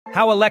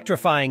How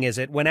electrifying is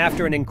it when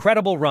after an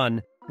incredible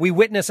run, we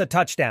witness a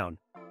touchdown?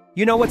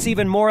 You know what's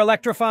even more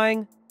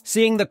electrifying?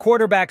 Seeing the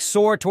quarterback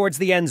soar towards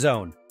the end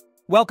zone.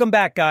 Welcome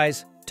back,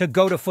 guys, to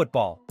Go to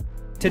Football.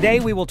 Today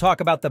we will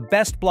talk about the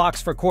best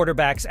blocks for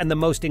quarterbacks and the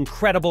most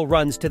incredible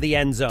runs to the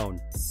end zone.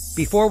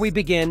 Before we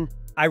begin,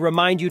 I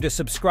remind you to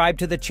subscribe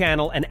to the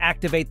channel and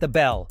activate the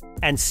bell,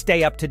 and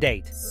stay up to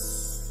date.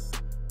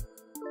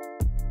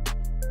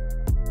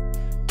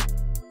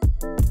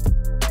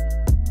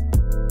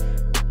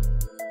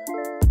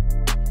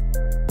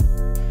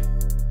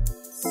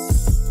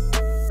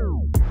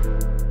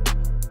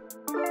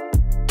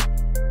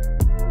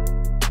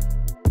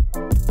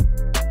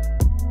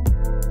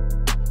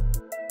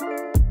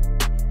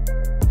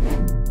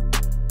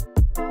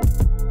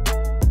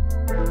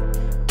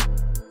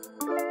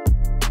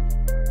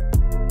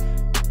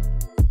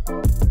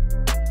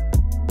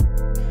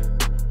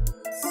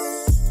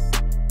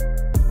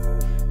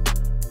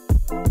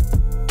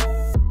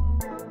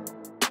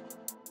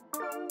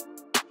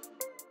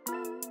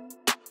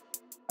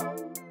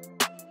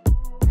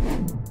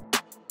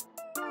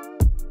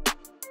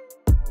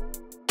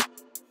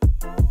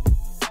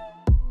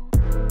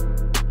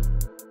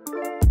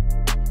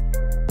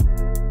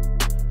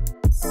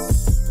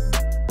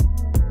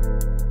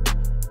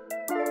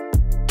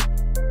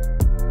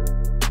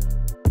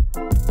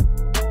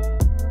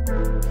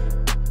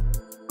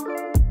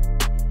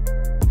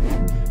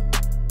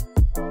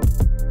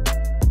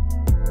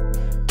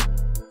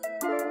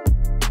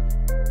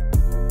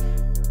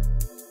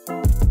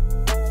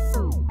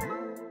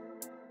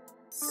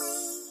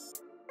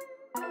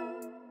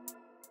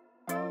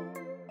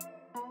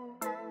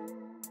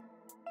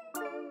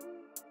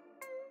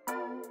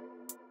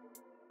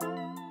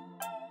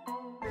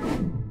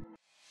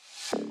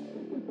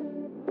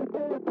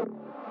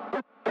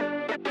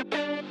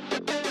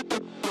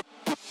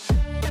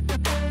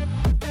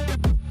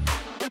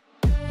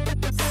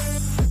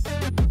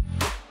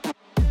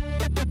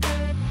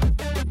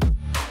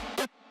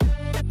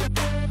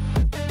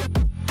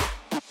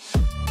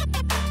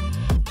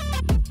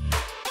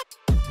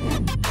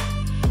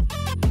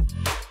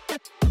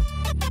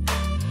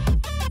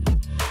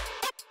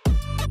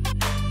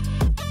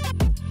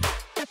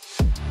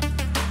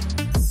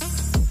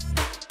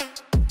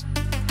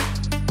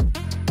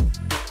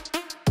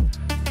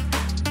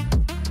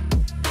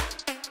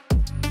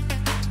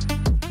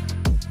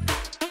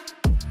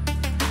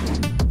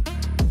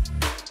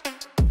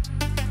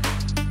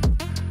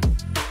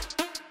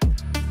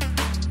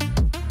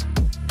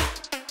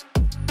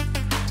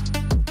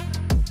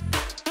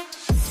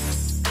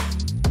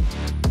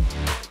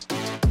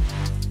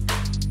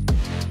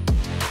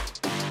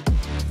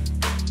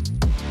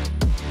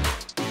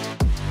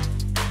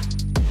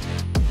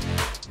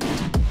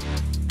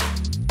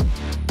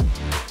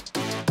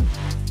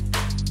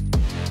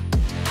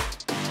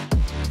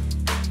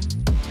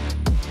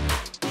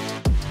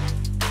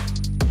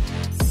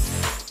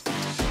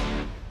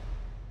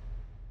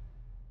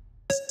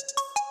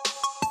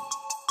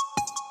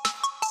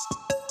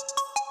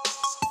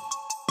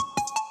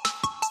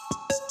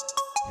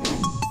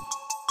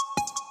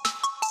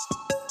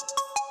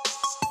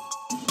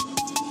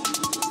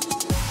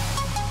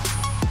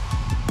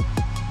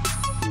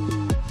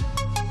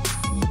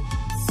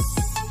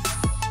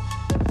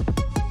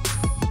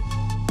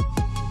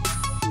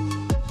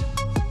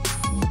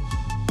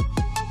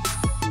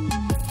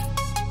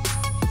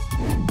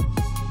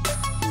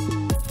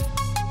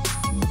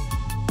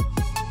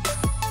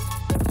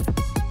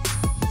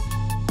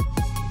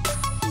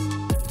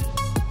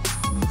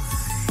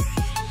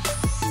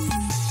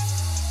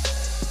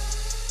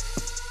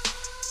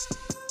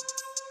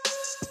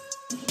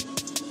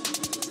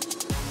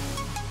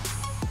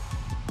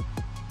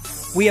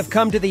 We have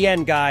come to the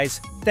end, guys.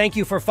 Thank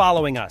you for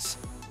following us.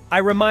 I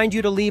remind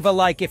you to leave a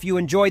like if you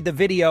enjoyed the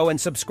video and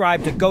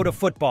subscribe to Go to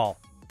Football,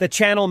 the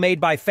channel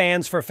made by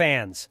fans for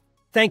fans.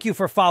 Thank you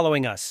for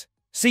following us.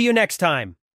 See you next time.